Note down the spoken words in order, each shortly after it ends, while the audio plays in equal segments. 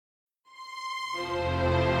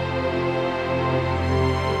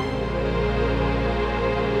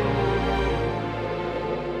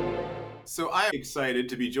So I am excited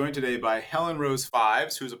to be joined today by Helen Rose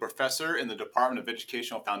Fives, who's a professor in the Department of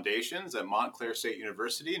Educational Foundations at Montclair State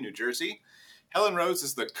University in New Jersey. Helen Rose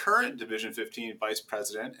is the current Division 15 Vice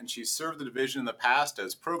President, and she's served the division in the past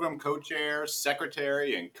as Program Co-Chair,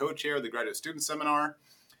 Secretary, and Co-Chair of the Graduate Student Seminar.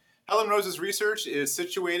 Helen Rose's research is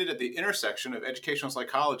situated at the intersection of educational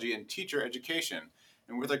psychology and teacher education.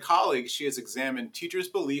 And with her colleagues, she has examined teachers'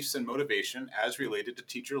 beliefs and motivation as related to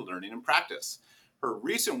teacher learning and practice. Her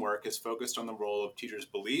recent work is focused on the role of teachers'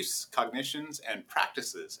 beliefs, cognitions, and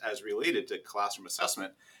practices as related to classroom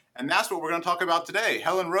assessment. And that's what we're going to talk about today.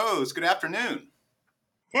 Helen Rose, good afternoon.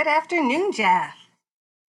 Good afternoon, Jeff.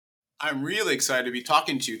 I'm really excited to be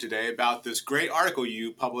talking to you today about this great article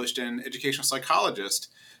you published in Educational Psychologist.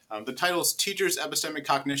 The title is Teachers' Epistemic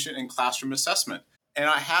Cognition in Classroom Assessment. And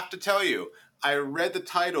I have to tell you, I read the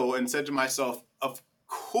title and said to myself, of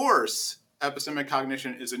course, epistemic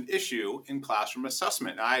cognition is an issue in classroom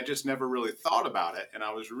assessment. I just never really thought about it, and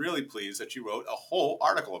I was really pleased that you wrote a whole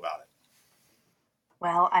article about it.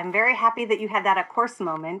 Well, I'm very happy that you had that of course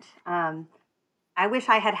moment. I wish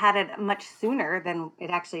I had had it much sooner than it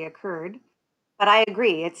actually occurred. But I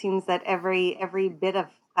agree. It seems that every bit of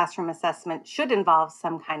classroom assessment should involve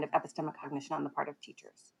some kind of epistemic cognition on the part of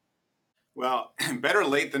teachers. Well, better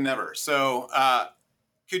late than never. So,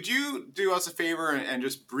 could you do us a favor and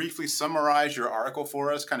just briefly summarize your article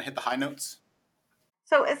for us, kind of hit the high notes?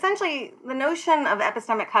 So essentially, the notion of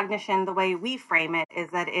epistemic cognition, the way we frame it, is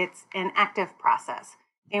that it's an active process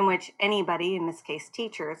in which anybody, in this case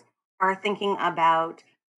teachers, are thinking about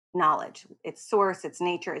knowledge, its source, its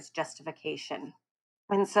nature, its justification.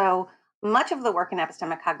 And so much of the work in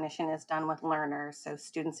epistemic cognition is done with learners, so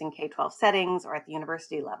students in K 12 settings or at the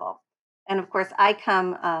university level. And of course, I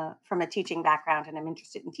come from a teaching background and I'm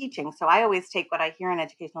interested in teaching. So I always take what I hear in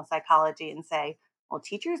educational psychology and say, well,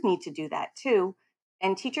 teachers need to do that too.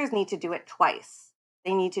 And teachers need to do it twice.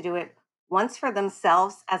 They need to do it once for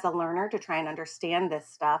themselves as a learner to try and understand this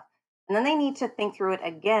stuff. And then they need to think through it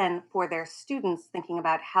again for their students, thinking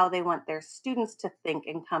about how they want their students to think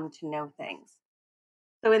and come to know things.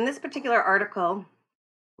 So, in this particular article,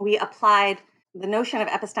 we applied the notion of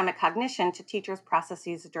epistemic cognition to teachers'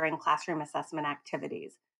 processes during classroom assessment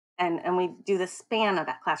activities. And we do the span of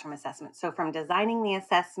that classroom assessment. So, from designing the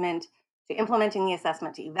assessment to implementing the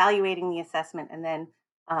assessment to evaluating the assessment, and then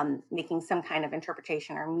making some kind of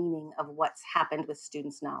interpretation or meaning of what's happened with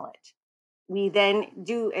students' knowledge. We then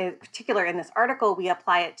do, in particular in this article, we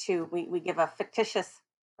apply it to, we give a fictitious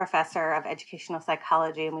professor of educational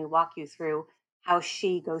psychology and we walk you through how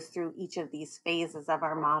she goes through each of these phases of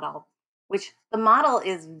our model, which the model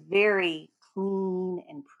is very clean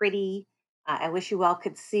and pretty. I wish you all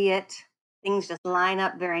could see it. Things just line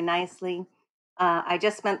up very nicely. I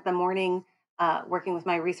just spent the morning working with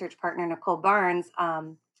my research partner, Nicole Barnes,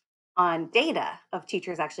 on data of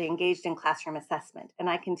teachers actually engaged in classroom assessment. And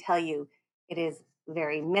I can tell you, it is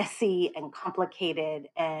very messy and complicated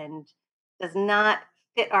and does not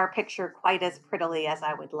fit our picture quite as prettily as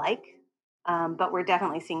I would like. But we're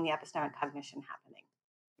definitely seeing the epistemic cognition happening.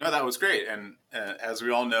 No, that was great. And as we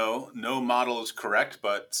all know, no model is correct,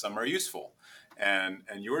 but some are useful. And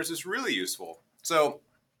yours is really useful. So,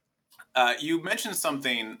 you mentioned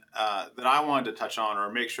something that I wanted to touch on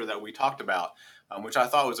or make sure that we talked about, which I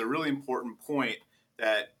thought was a really important point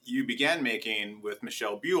that you began making with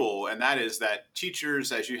Michelle Buell, and that is that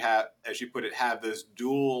teachers, as you put it, have this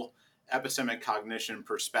dual epistemic cognition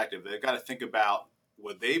perspective. They've got to think about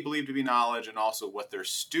what they believe to be knowledge and also what their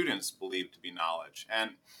students believe to be knowledge. And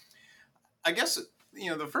I guess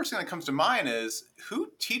the first thing that comes to mind is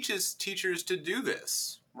who teaches teachers to do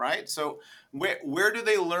this, right? So where do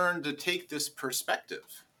they learn to take this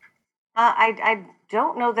perspective? I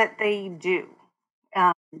don't know that they do.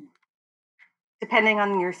 Um, Depending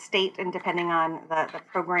on your state and depending on the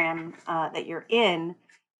program that you're in,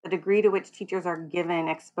 the degree to which teachers are given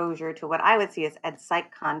exposure to what I would see as ed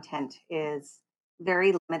psych content is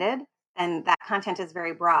very limited, and that content is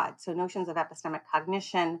very broad. So notions of epistemic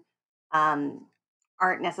cognition um,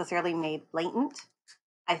 aren't necessarily made blatant.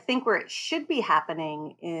 I think where it should be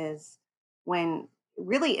happening is when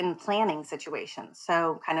really in planning situations.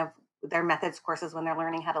 So, kind of their methods courses when they're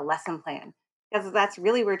learning how to lesson plan, because that's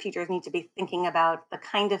really where teachers need to be thinking about the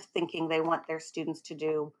kind of thinking they want their students to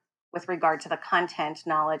do with regard to the content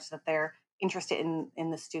knowledge that they're interested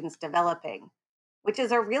in the students developing, which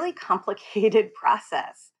is a really complicated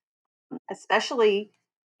process, especially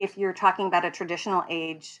if you're talking about a traditional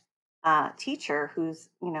age teacher who's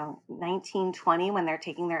 19, 20 when they're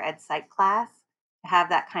taking their ed psych class, to have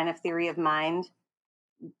that kind of theory of mind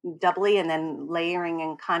doubly and then layering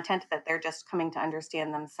in content that they're just coming to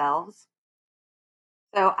understand themselves.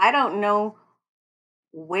 So I don't know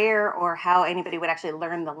where or how anybody would actually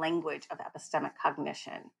learn the language of epistemic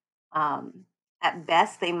cognition. Um, at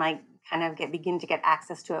best, they might kind of begin to get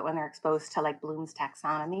access to it when they're exposed to like Bloom's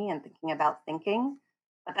taxonomy and thinking about thinking.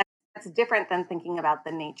 But that's different than thinking about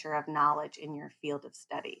the nature of knowledge in your field of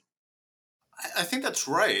study. I think that's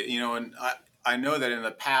right. And I know that in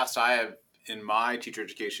the past I have in my teacher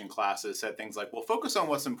education classes said things like, well, focus on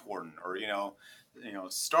what's important, or,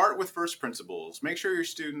 start with first principles. Make sure your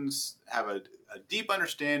students have a deep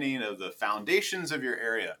understanding of the foundations of your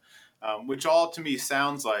area, which all to me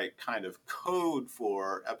sounds like kind of code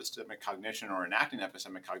for epistemic cognition or enacting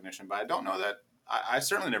epistemic cognition. But I don't know that I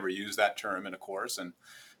certainly never use that term in a course, and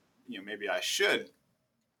maybe I should.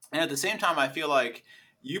 And at the same time, I feel like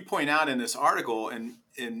you point out in this article and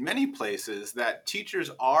in many places that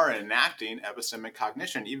teachers are enacting epistemic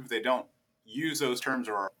cognition, even if they don't use those terms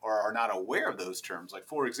or are not aware of those terms. Like,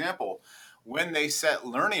 for example, when they set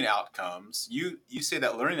learning outcomes, you say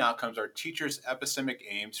that learning outcomes are teachers' epistemic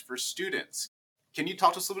aims for students. Can you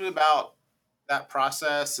talk to us a little bit about that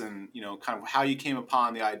process and, kind of how you came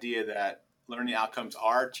upon the idea that learning outcomes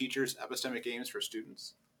are teachers' epistemic aims for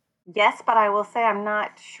students? Yes, but I will say I'm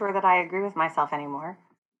not sure that I agree with myself anymore.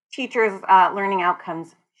 Teachers' learning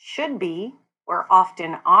outcomes should be, or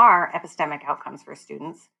often are, epistemic outcomes for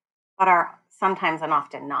students, but are sometimes and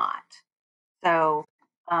often not. So,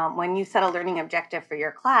 when you set a learning objective for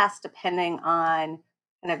your class, depending on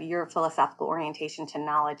kind of your philosophical orientation to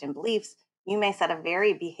knowledge and beliefs, you may set a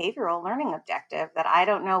very behavioral learning objective that I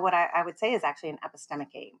don't know what I would say is actually an epistemic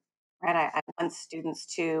aim, right? I want students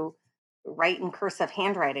to write in cursive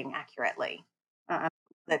handwriting accurately.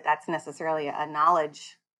 That's necessarily a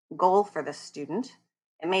knowledge goal for the student.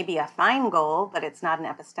 It may be a fine goal, but it's not an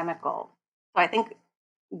epistemic goal. So I think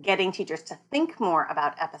getting teachers to think more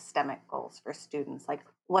about epistemic goals for students, like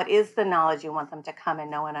what is the knowledge you want them to come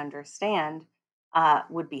and know and understand,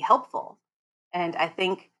 would be helpful. And I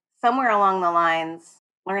think somewhere along the lines,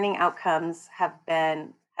 learning outcomes have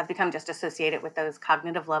become just associated with those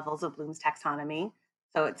cognitive levels of Bloom's taxonomy.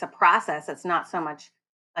 So it's a process. It's not so much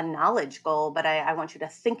a knowledge goal, but I want you to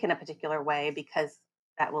think in a particular way because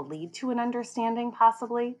that will lead to an understanding,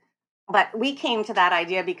 possibly. But we came to that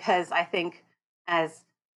idea because I think as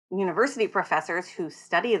university professors who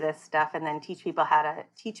study this stuff and then teach people how to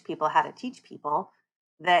teach people how to teach people,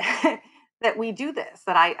 that that we do this,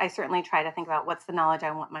 that I certainly try to think about what's the knowledge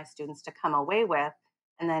I want my students to come away with,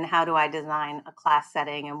 and then how do I design a class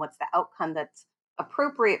setting and what's the outcome that's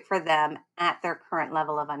appropriate for them at their current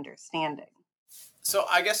level of understanding. So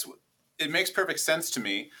I guess it makes perfect sense to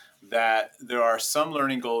me that there are some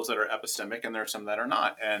learning goals that are epistemic and there are some that are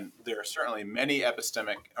not. And there are certainly many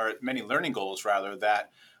epistemic or many learning goals rather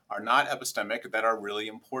that are not epistemic that are really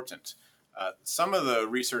important. Some of the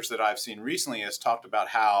research that I've seen recently has talked about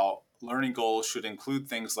how learning goals should include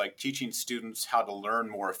things like teaching students how to learn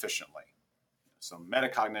more efficiently, so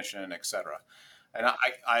metacognition, et cetera. And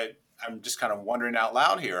I'm just kind of wondering out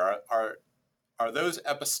loud here: are those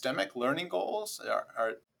epistemic learning goals?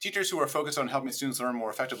 Are teachers who are focused on helping students learn more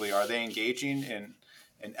effectively, are they engaging in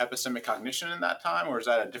epistemic cognition in that time, or is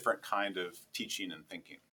that a different kind of teaching and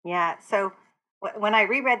thinking? Yeah. So when I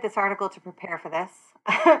reread this article to prepare for this,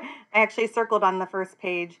 I actually circled on the first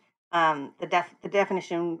page the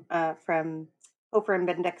definition from Hofer and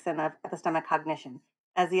Bendixson of epistemic cognition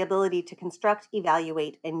as the ability to construct,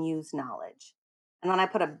 evaluate, and use knowledge. And then I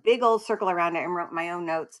put a big old circle around it and wrote my own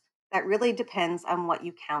notes. That really depends on what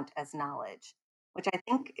you count as knowledge, which I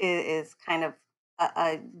think is kind of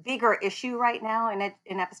a bigger issue right now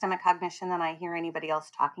in epistemic cognition than I hear anybody else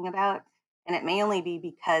talking about. And it may only be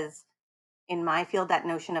because in my field, that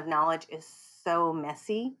notion of knowledge is so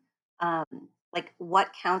messy. Um, like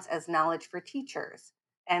what counts as knowledge for teachers?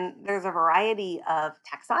 And there's a variety of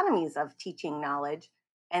taxonomies of teaching knowledge,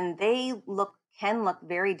 and they can look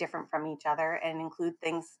very different from each other and include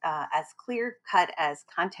things as clear cut as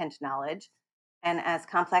content knowledge and as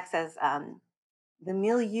complex as the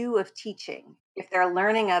milieu of teaching. If they're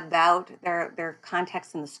learning about their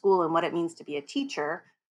context in the school and what it means to be a teacher,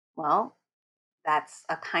 well, that's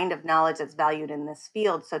a kind of knowledge that's valued in this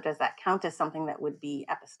field. So, does that count as something that would be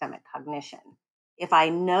epistemic cognition? If I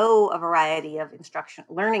know a variety of instruction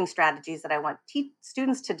learning strategies that I want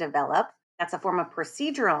students to develop, that's a form of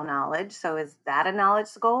procedural knowledge. So, is that a knowledge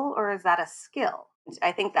goal or is that a skill?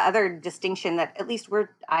 I think the other distinction that at least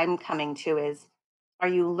I'm coming to is, are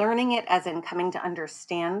you learning it as in coming to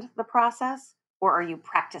understand the process or are you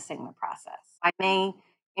practicing the process? I may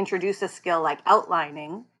introduce a skill like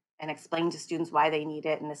outlining and explain to students why they need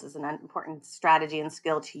it. And this is an important strategy and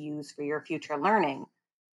skill to use for your future learning.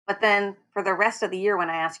 But then for the rest of the year,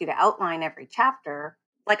 when I ask you to outline every chapter,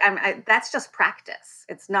 That's just practice.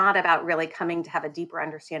 It's not about really coming to have a deeper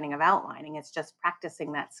understanding of outlining. It's just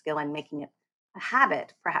practicing that skill and making it a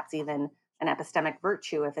habit, perhaps even an epistemic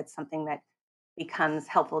virtue if it's something that becomes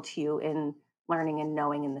helpful to you in learning and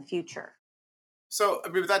knowing in the future. So, I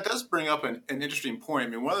mean, that does bring up an interesting point. I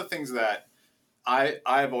mean, one of the things that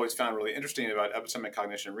I've always found really interesting about epistemic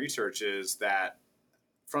cognition research is that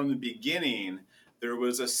from the beginning, there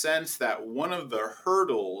was a sense that one of the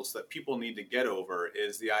hurdles that people need to get over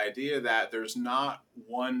is the idea that there's not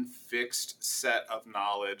one fixed set of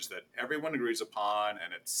knowledge that everyone agrees upon,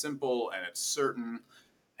 and it's simple and it's certain,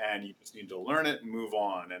 and you just need to learn it and move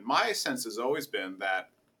on. And my sense has always been that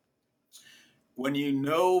when you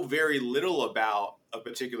know very little about a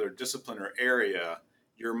particular discipline or area,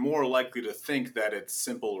 you're more likely to think that it's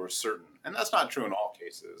simple or certain. And that's not true in all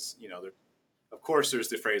cases. Of course, there's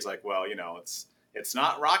the phrase like, well, it's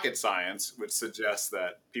not rocket science, which suggests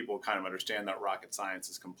that people kind of understand that rocket science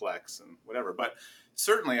is complex and whatever. But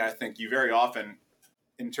certainly, I think you very often,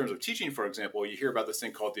 in terms of teaching, for example, you hear about this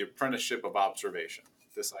thing called the apprenticeship of observation.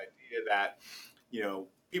 This idea that,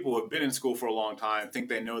 people who have been in school for a long time think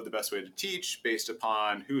they know the best way to teach based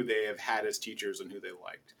upon who they have had as teachers and who they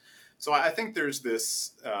liked. So I think there's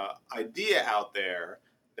this idea out there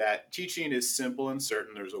that teaching is simple and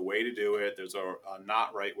certain. There's a way to do it. There's a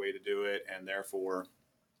not right way to do it. And therefore,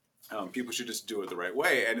 people should just do it the right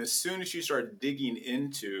way. And as soon as you start digging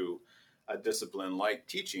into a discipline like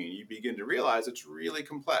teaching, you begin to realize it's really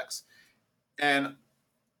complex. And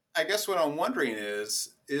I guess what I'm wondering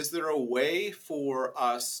is there a way for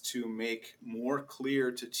us to make more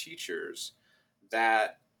clear to teachers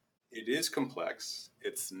that it is complex,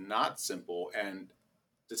 it's not simple, and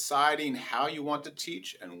deciding how you want to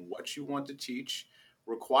teach and what you want to teach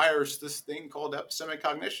requires this thing called epistemic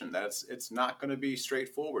cognition. That it's not going to be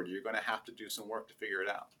straightforward. You're going to have to do some work to figure it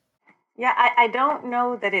out. Yeah, I don't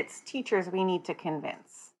know that it's teachers we need to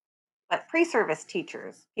convince, but pre service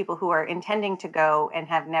teachers, people who are intending to go and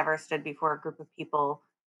have never stood before a group of people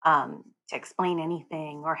to explain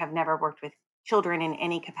anything or have never worked with children in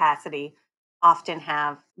any capacity, often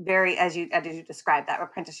have very, as you described, that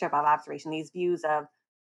apprenticeship of observation, these views of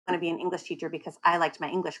going to be an English teacher because I liked my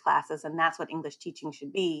English classes and that's what English teaching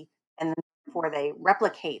should be. And then before they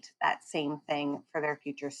replicate that same thing for their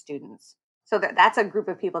future students. So that's a group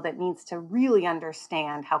of people that needs to really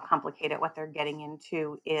understand how complicated what they're getting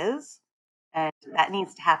into is. And that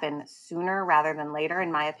needs to happen sooner rather than later,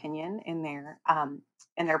 in my opinion, in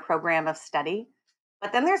their program of study.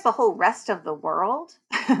 But then there's the whole rest of the world,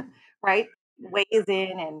 right? Weighs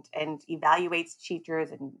in and evaluates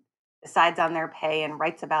teachers and decides on their pay and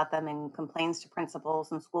writes about them and complains to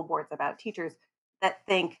principals and school boards about teachers that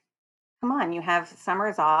think, come on, you have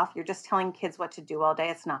summers off, you're just telling kids what to do all day,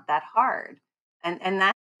 it's not that hard. And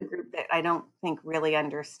that's the group that I don't think really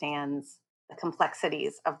understands the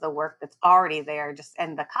complexities of the work that's already there, just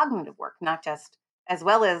and the cognitive work, not just as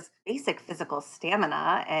well as basic physical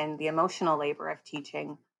stamina and the emotional labor of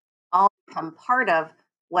teaching all become part of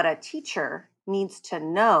what a teacher needs to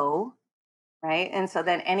know, right? And so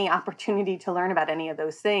then any opportunity to learn about any of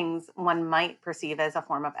those things, one might perceive as a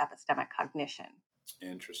form of epistemic cognition.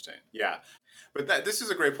 Interesting. Yeah. But this is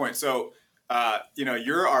a great point. So,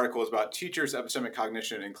 your article is about teachers' epistemic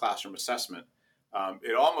cognition in classroom assessment.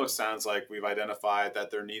 It almost sounds like we've identified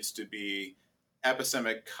that there needs to be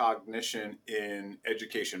epistemic cognition in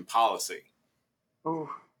education policy. Ooh,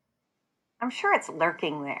 I'm sure it's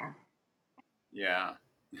lurking there. Yeah.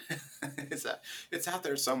 it's, it's out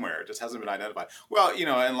there somewhere. It just hasn't been identified. Well,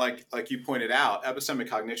 and like you pointed out, epistemic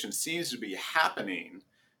cognition seems to be happening.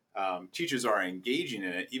 Teachers are engaging in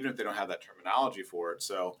it, even if they don't have that terminology for it.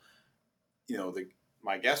 So,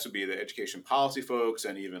 my guess would be that education policy folks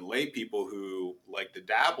and even lay people who like to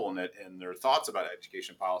dabble in it and their thoughts about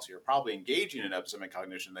education policy are probably engaging in epistemic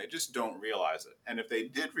cognition. They just don't realize it. And if they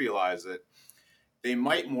did realize it, they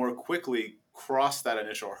might more quickly cross that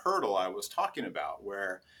initial hurdle I was talking about,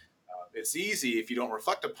 where it's easy if you don't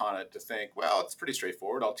reflect upon it to think, well, it's pretty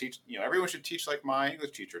straightforward. I'll teach, everyone should teach like my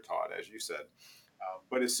English teacher taught, as you said.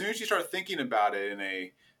 But as soon as you start thinking about it in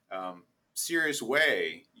a serious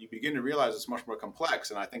way, you begin to realize it's much more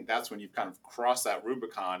complex. And I think that's when you've kind of crossed that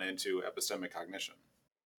Rubicon into epistemic cognition.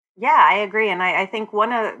 Yeah, I agree. And I think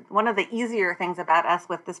one of the easier things about us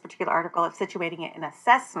with this particular article of situating it in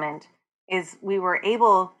assessment is we were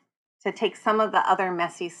able to take some of the other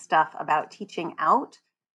messy stuff about teaching out.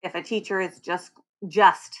 If a teacher is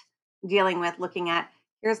just dealing with looking at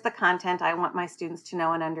here's the content I want my students to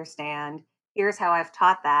know and understand, here's how I've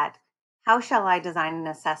taught that. How shall I design an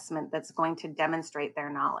assessment that's going to demonstrate their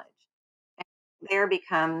knowledge? There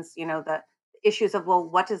becomes, the issues of, well,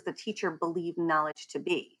 what does the teacher believe knowledge to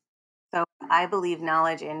be? So I believe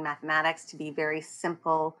knowledge in mathematics to be very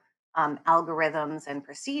simple algorithms and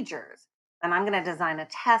procedures. And I'm going to design a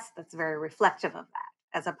test that's very reflective of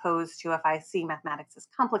that, as opposed to if I see mathematics as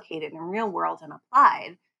complicated in real world and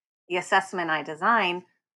applied, the assessment I design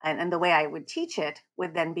and the way I would teach it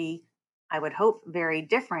would then be, I would hope, very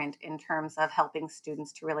different in terms of helping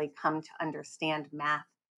students to really come to understand math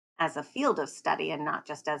as a field of study and not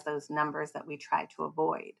just as those numbers that we try to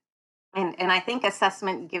avoid. And I think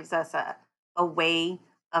assessment gives us a way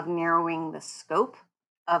of narrowing the scope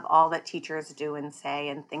of all that teachers do and say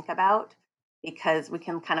and think about, because we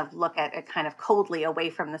can kind of look at it kind of coldly away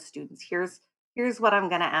from the students. Here's what I'm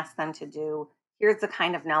going to ask them to do. Here's the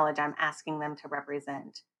kind of knowledge I'm asking them to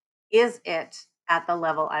represent. Is it at the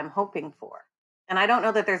level I'm hoping for? And I don't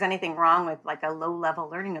know that there's anything wrong with like a low level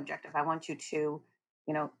learning objective. I want you to,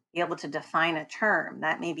 be able to define a term.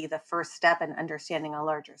 That may be the first step in understanding a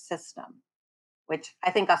larger system, which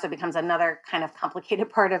I think also becomes another kind of complicated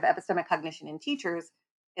part of epistemic cognition in teachers,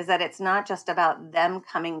 is that it's not just about them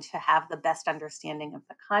coming to have the best understanding of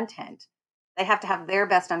the content. They have to have their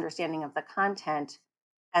best understanding of the content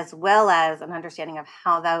as well as an understanding of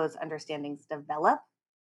how those understandings develop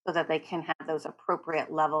so that they can have those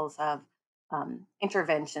appropriate levels of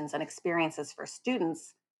interventions and experiences for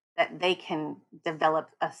students that they can develop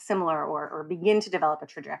a similar or begin to develop a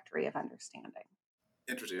trajectory of understanding.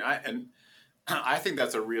 Interesting. I think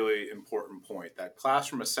that's a really important point, that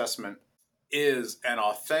classroom assessment is an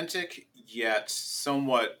authentic yet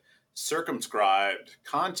somewhat circumscribed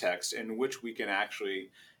context in which we can actually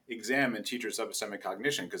examine teachers' epistemic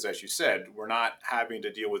cognition. Because, as you said, we're not having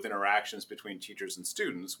to deal with interactions between teachers and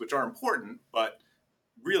students, which are important but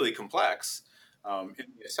really complex. In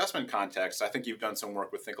the assessment context, I think you've done some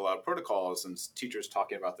work with Think Aloud protocols and teachers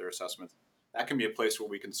talking about their assessments. That can be a place where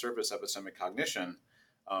we can surface epistemic cognition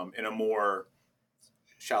in a more,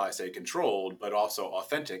 shall I say, controlled but also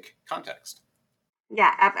authentic context.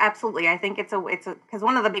 Yeah, absolutely. I think it's a because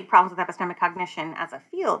one of the big problems with epistemic cognition as a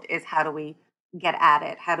field is how do we get at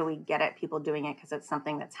it? How do we get at people doing it because it's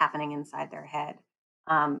something that's happening inside their head?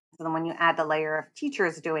 So then when you add the layer of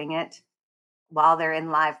teachers doing it while they're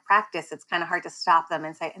in live practice, it's kind of hard to stop them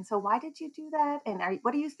and say, "And so why did you do that? And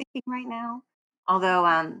what are you thinking right now?"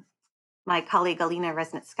 Although my colleague Alina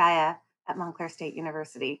Resnitskaya at Montclair State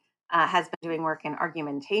University has been doing work in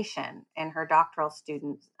argumentation, and her doctoral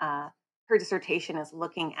student, her dissertation is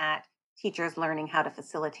looking at teachers learning how to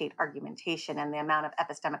facilitate argumentation and the amount of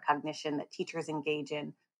epistemic cognition that teachers engage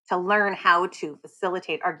in to learn how to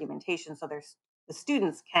facilitate argumentation so the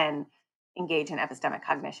students can engage in epistemic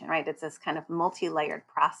cognition, right? It's this kind of multi-layered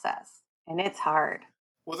process, and it's hard.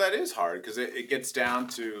 Well, that is hard because it gets down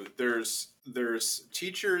to there's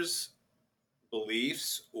teachers'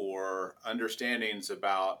 beliefs or understandings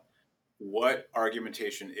about what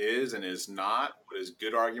argumentation is and is not, what is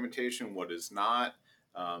good argumentation, what is not,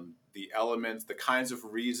 the elements, the kinds of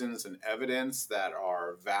reasons and evidence that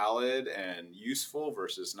are valid and useful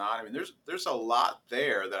versus not. I mean, there's a lot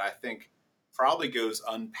there that I think probably goes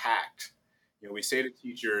unpacked. We say to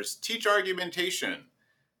teachers, teach argumentation,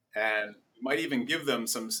 and you might even give them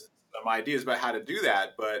some ideas about how to do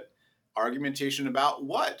that, but argumentation about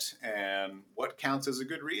what, and what counts as a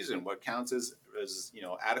good reason, what counts as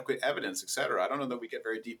adequate evidence, etc. I don't know that we get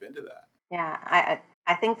very deep into that. Yeah,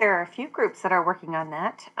 I think there are a few groups that are working on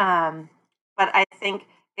that, but I think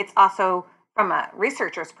it's also from a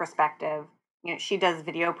researcher's perspective. She does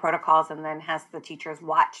video protocols and then has the teachers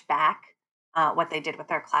watch back what they did with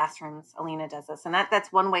their classrooms. Alina does this, and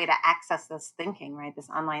that's one way to access this thinking, right? This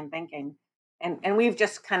online thinking, and we've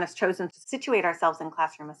just kind of chosen to situate ourselves in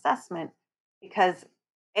classroom assessment because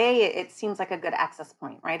it seems like a good access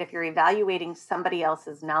point, right? If you're evaluating somebody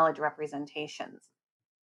else's knowledge representations,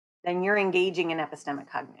 then you're engaging in epistemic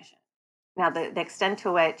cognition. Now, the extent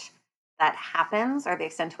to which that happens or the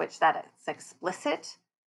extent to which that it's explicit,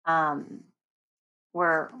 um,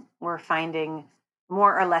 we're finding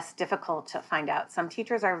more or less difficult to find out. Some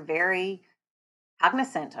teachers are very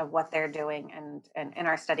cognizant of what they're doing and in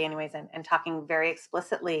our study anyways, and talking very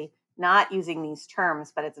explicitly, not using these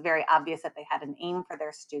terms, but it's very obvious that they had an aim for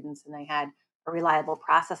their students and they had a reliable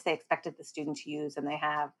process they expected the student to use, and they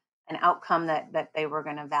have an outcome that they were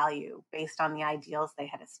going to value based on the ideals they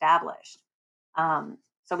had established.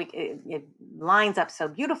 So it lines up so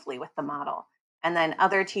beautifully with the model. And then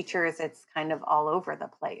other teachers, it's kind of all over the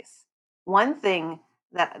place. One thing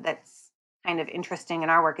that's kind of interesting in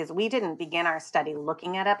our work is we didn't begin our study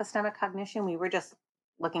looking at epistemic cognition. We were just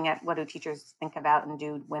looking at what do teachers think about and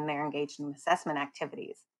do when they're engaged in assessment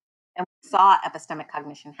activities. And we saw epistemic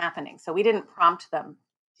cognition happening. So we didn't prompt them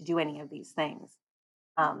to do any of these things.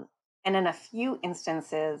 Um, and in a few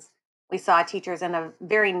instances, we saw teachers in a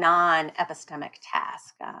very non-epistemic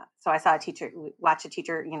task. So I saw a teacher, watch a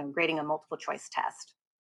teacher, grading a multiple choice test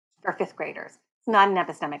for fifth graders. It's not an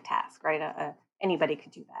epistemic task, right? Anybody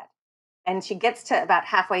could do that. And she gets to about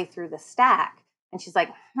halfway through the stack and she's like,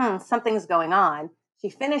 something's going on. She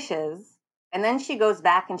finishes and then she goes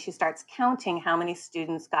back and she starts counting how many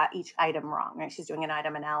students got each item wrong, right? She's doing an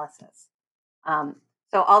item analysis. Um,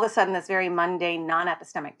 so all of a sudden, this very mundane,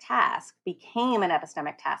 non-epistemic task became an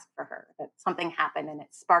epistemic task for her. That something happened and it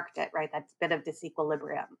sparked it, right? That bit of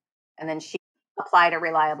disequilibrium. And then she applied a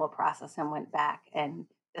reliable process and went back and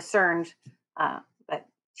discerned that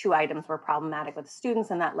two items were problematic with the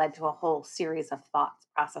students, and that led to a whole series of thought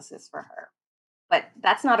processes for her. But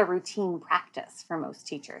that's not a routine practice for most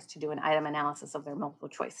teachers to do an item analysis of their multiple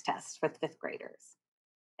choice test with fifth graders.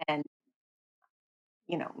 And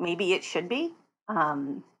maybe it should be.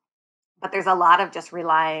 Um, but there's a lot of just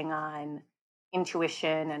relying on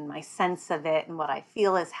intuition and my sense of it and what I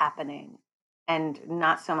feel is happening, and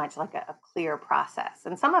not so much like a clear process.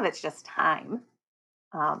 And some of it's just time.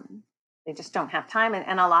 Um, they just don't have time.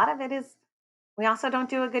 And a lot of it is we also don't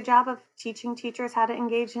do a good job of teaching teachers how to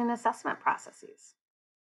engage in assessment processes.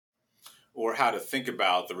 Or how to think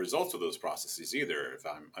about the results of those processes either, if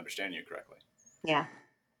I'm understanding you correctly. Yeah.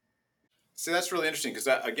 See, that's really interesting because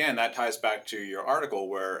that ties back to your article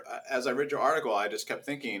where, as I read your article, I just kept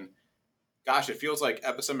thinking, gosh, it feels like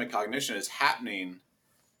epistemic cognition is happening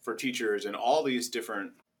for teachers in all these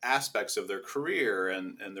different aspects of their career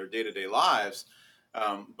and their day-to-day lives.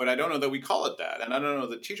 But I don't know that we call it that. And I don't know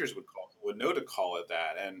that teachers would know to call it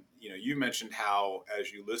that. And, you mentioned how,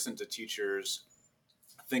 as you listen to teachers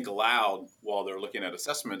think aloud while they're looking at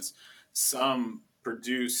assessments, some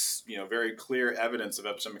produce very clear evidence of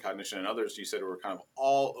epistemic cognition, and others you said were kind of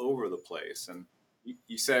all over the place. And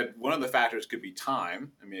you said one of the factors could be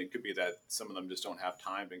time. I mean, it could be that some of them just don't have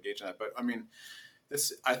time to engage in that. But I mean,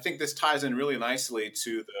 I think this ties in really nicely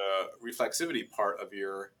to the reflexivity part of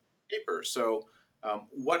your paper. So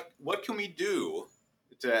what can we do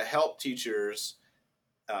to help teachers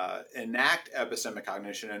enact epistemic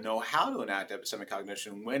cognition and know how to enact epistemic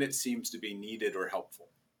cognition when it seems to be needed or helpful?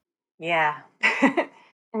 Yeah. I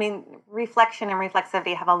mean, reflection and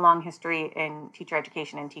reflexivity have a long history in teacher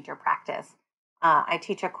education and teacher practice. I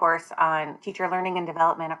teach a course on teacher learning and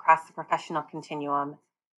development across the professional continuum.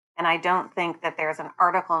 And I don't think that there's an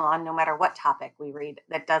article on no matter what topic we read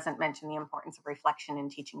that doesn't mention the importance of reflection in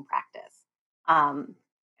teaching practice. Um,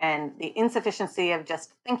 and the insufficiency of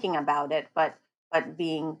just thinking about it, but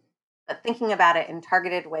being but thinking about it in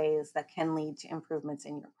targeted ways that can lead to improvements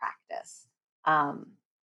in your practice. Um,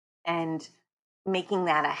 and making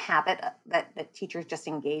that a habit that teachers just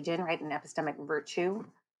engage in, right? An epistemic virtue.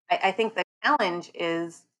 I think the challenge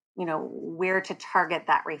is, where to target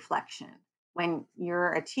that reflection. When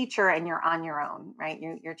you're a teacher and you're on your own, right?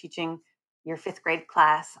 You're teaching your fifth grade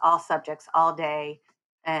class, all subjects, all day,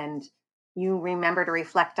 and you remember to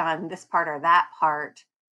reflect on this part or that part,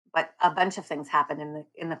 but a bunch of things happen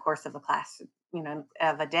in the course of a class,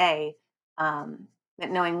 of a day. Um, that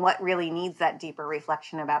knowing what really needs that deeper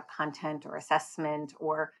reflection about content or assessment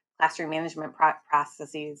or classroom management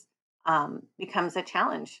processes becomes a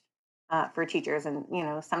challenge for teachers. And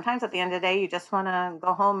sometimes at the end of the day, you just want to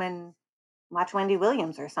go home and watch Wendy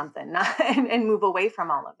Williams or something, and move away from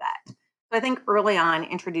all of that. So I think early on,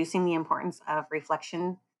 introducing the importance of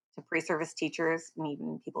reflection to pre-service teachers and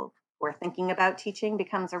even people who are thinking about teaching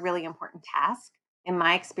becomes a really important task. In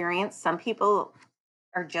my experience, some people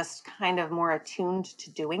are just kind of more attuned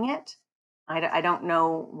to doing it. I don't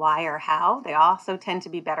know why or how. They also tend to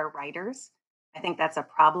be better writers. I think that's a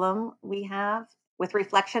problem we have with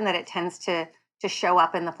reflection, that it tends to show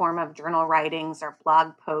up in the form of journal writings or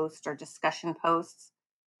blog posts or discussion posts.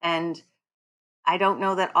 And I don't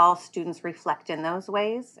know that all students reflect in those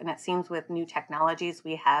ways. And it seems with new technologies,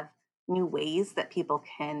 we have new ways that people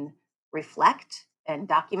can reflect and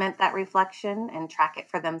document that reflection and track it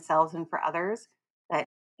for themselves and for others that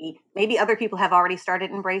maybe other people have already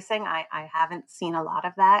started embracing. I haven't seen a lot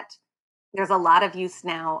of that. There's a lot of use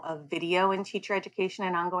now of video in teacher education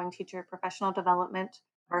and ongoing teacher professional development.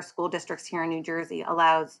 Our school districts here in New Jersey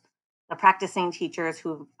allows the practicing teachers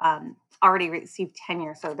who've already received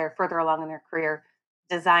tenure, so they're further along in their career,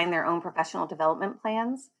 design their own professional development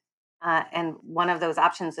plans. And one of those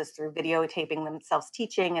options is through videotaping themselves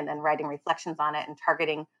teaching and then writing reflections on it and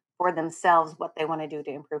targeting for themselves what they want to do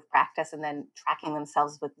to improve practice and then tracking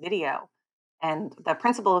themselves with video. And the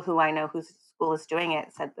principal who I know whose school is doing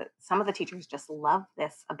it said that some of the teachers just love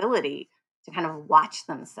this ability to kind of watch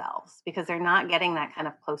themselves because they're not getting that kind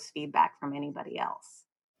of close feedback from anybody else.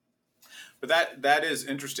 But that is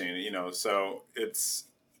interesting, so it's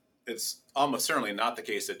almost certainly not the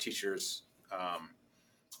case that teachers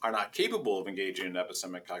are not capable of engaging in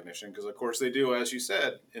epistemic cognition, because of course they do, as you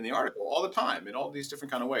said in the article, all the time in all these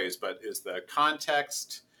different kind of ways. But is the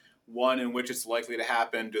context one in which it's likely to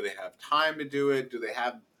happen? Do they have time to do it? Do they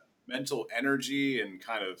have mental energy and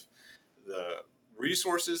kind of the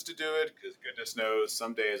resources to do it? Because goodness knows,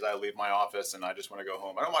 some days I leave my office and I just want to go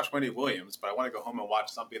home. I don't watch Wendy Williams, but I want to go home and watch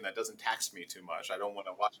something that doesn't tax me too much. I don't want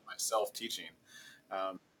to watch myself teaching.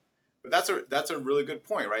 Um, but that's a really good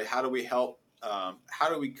point, right? How do we help? How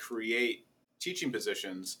do we create teaching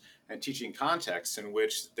positions and teaching contexts in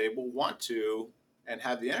which they will want to and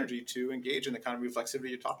have the energy to engage in the kind of reflexivity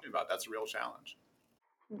you're talking about? That's a real challenge.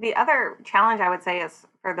 The other challenge I would say is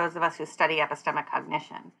for those of us who study epistemic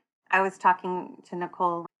cognition. I was talking to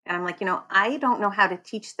Nicole and I'm like, I don't know how to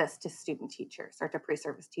teach this to student teachers or to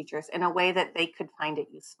pre-service teachers in a way that they could find it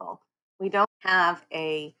useful. We don't have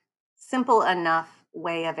a simple enough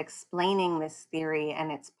way of explaining this theory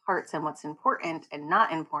and its parts and what's important and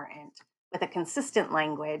not important with a consistent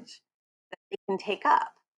language that they can take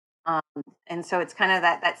up. Um, and so it's kind of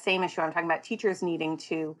that same issue I'm talking about teachers needing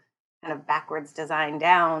to kind of backwards design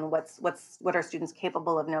down what are students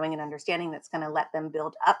capable of knowing and understanding that's going to let them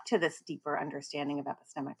build up to this deeper understanding of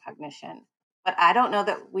epistemic cognition. But I don't know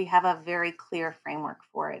that we have a very clear framework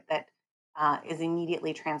for it that is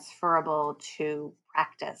immediately transferable to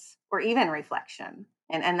practice or even reflection.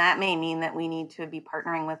 And that may mean that we need to be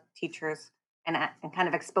partnering with teachers and kind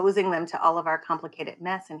of exposing them to all of our complicated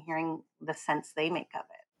mess and hearing the sense they make of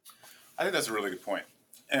it. I think that's a really good point.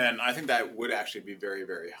 And I think that would actually be very,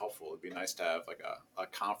 very helpful. It'd be nice to have like a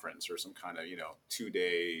conference or some kind of,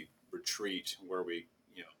 2-day retreat where we,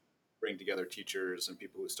 bring together teachers and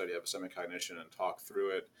people who study epistemic cognition and talk through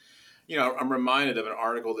it. I'm reminded of an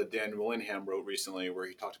article that Dan Willingham wrote recently where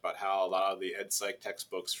he talked about how a lot of the ed psych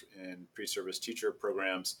textbooks in pre-service teacher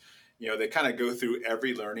programs, they kind of go through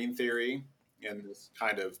every learning theory in this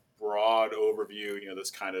kind of broad overview, this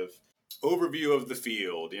kind of overview of the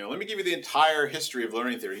field. Let me give you the entire history of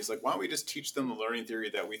learning theory. He's like, why don't we just teach them the learning theory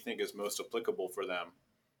that we think is most applicable for them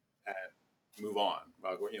and move on?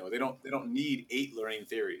 They don't need 8 learning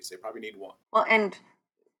theories. They probably need one. Well, and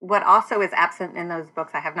what also is absent in those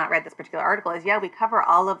books, I have not read this particular article, is yeah, we cover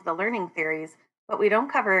all of the learning theories, but we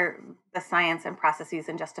don't cover the science and processes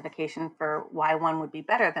and justification for why one would be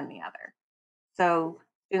better than the other. So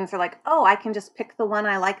students are like, oh, I can just pick the one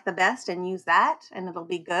I like the best and use that and it'll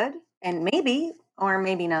be good. And maybe, or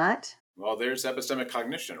maybe not. Well, there's epistemic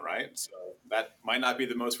cognition, right? So that might not be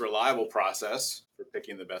the most reliable process for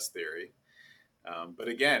picking the best theory. But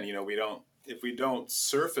again, if we don't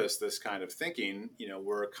surface this kind of thinking,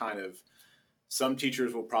 we're kind of, some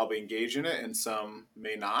teachers will probably engage in it and some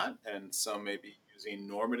may not. And some may be using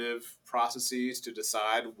normative processes to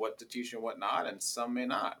decide what to teach and what not, and some may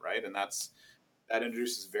not, right? And that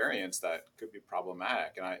introduces variance that could be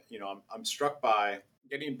problematic. And I'm struck by,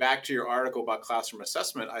 getting back to your article about classroom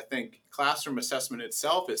assessment. I think classroom assessment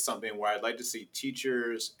itself is something where I'd like to see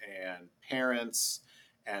teachers and parents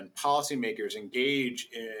and policymakers engage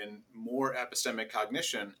in more epistemic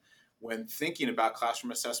cognition when thinking about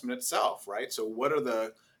classroom assessment itself, right? So what are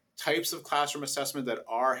the types of classroom assessment that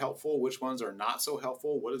are helpful? Which ones are not so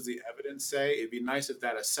helpful? What does the evidence say? It'd be nice if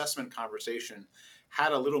that assessment conversation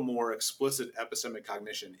had a little more explicit epistemic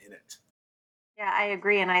cognition in it. Yeah, I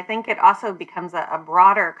agree. And I think it also becomes a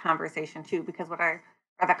broader conversation too, because what are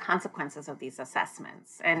the consequences of these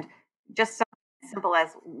assessments? And just something as simple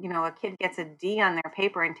as, a kid gets a D on their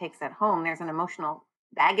paper and takes it home, there's an emotional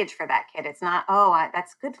baggage for that kid. It's not, oh,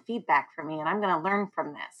 that's good feedback for me and I'm going to learn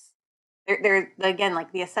from this. Again,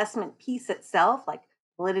 like the assessment piece itself, like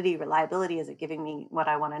validity, reliability, is it giving me what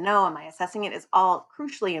I want to know? Am I assessing it? Is all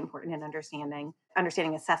crucially important in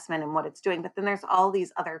understanding assessment and what it's doing. But then there's all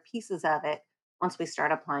these other pieces of it once we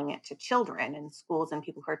start applying it to children and schools and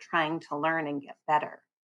people who are trying to learn and get better.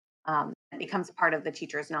 It becomes part of the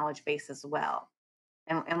teacher's knowledge base as well.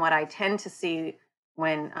 And what I tend to see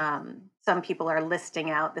when some people are listing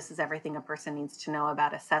out, this is everything a person needs to know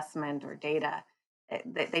about assessment or data,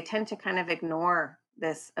 they tend to kind of ignore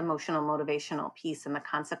this emotional motivational piece and the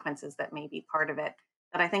consequences that may be part of it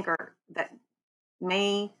that I think are that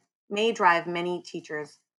may drive many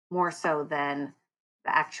teachers more so than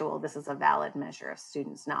the actual this is a valid measure of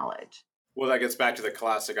students' knowledge. Well, that gets back to the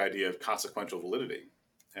classic idea of consequential validity.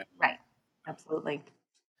 And, Right. Absolutely.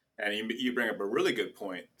 and you bring up a really good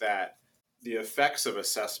point that the effects of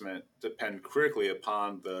assessment depend critically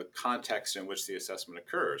upon the context in which the assessment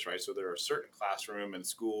occurs, right? So there are certain classroom and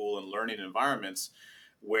school and learning environments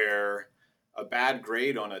where a bad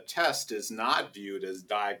grade on a test is not viewed as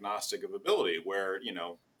diagnostic of ability, where,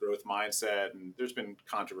 growth mindset, and there's been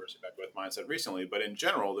controversy about growth mindset recently, but in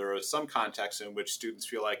general, there are some contexts in which students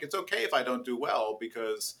feel like it's okay if I don't do well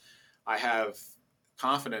because I have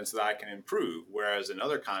confidence that I can improve. Whereas in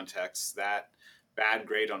other contexts, that bad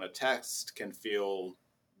grade on a test can feel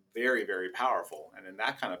very, very powerful. And in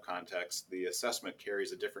that kind of context, the assessment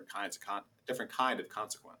carries a different kind of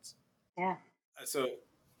consequence. Yeah. So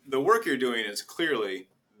the work you're doing is clearly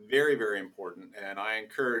very, very important. And I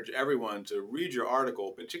encourage everyone to read your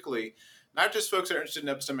article, particularly not just folks that are interested in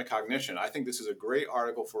epistemic cognition. I think this is a great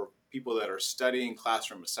article for people that are studying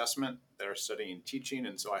classroom assessment, that are studying teaching.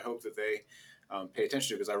 And so I hope that they pay attention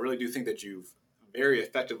to it, because I really do think that you've very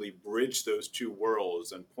effectively bridged those two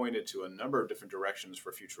worlds and pointed to a number of different directions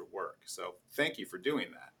for future work. So thank you for doing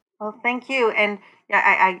that. Well, thank you. And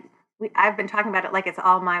yeah, I've been talking about it like it's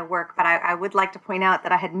all my work, but I would like to point out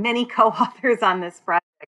that I had many co-authors on this project,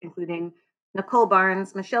 including Nicole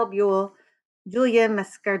Barnes, Michelle Buell, Julia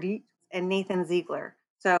Mascardit, and Nathan Ziegler.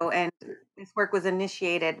 So, and this work was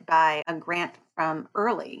initiated by a grant from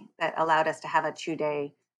Early that allowed us to have a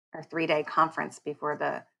 2-day or 3-day conference before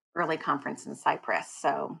the Early conference in Cyprus.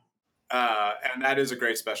 So, and that is a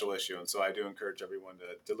great special issue. And so I do encourage everyone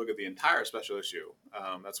to look at the entire special issue.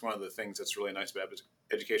 That's one of the things that's really nice about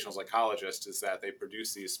educational psychologists, is that they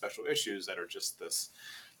produce these special issues that are just this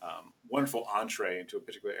wonderful entree into a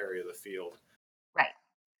particular area of the field. right,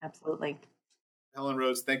 absolutely. Helen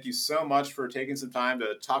Rose, thank you so much for taking some time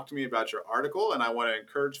to talk to me about your article. And I want to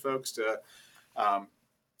encourage folks to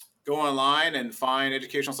go online and find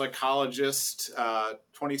Educational Psychologist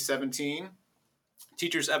 2017.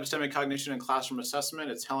 Teachers' Epistemic Cognition and Classroom Assessment.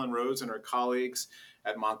 It's Helen Rose and her colleagues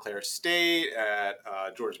at Montclair State, at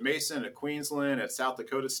George Mason, at Queensland, at South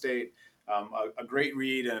Dakota State. A great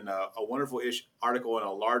read and a wonderful article in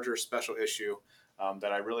a larger special issue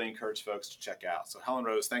that I really encourage folks to check out. So Helen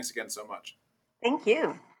Rose, thanks again so much. Thank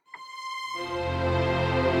you.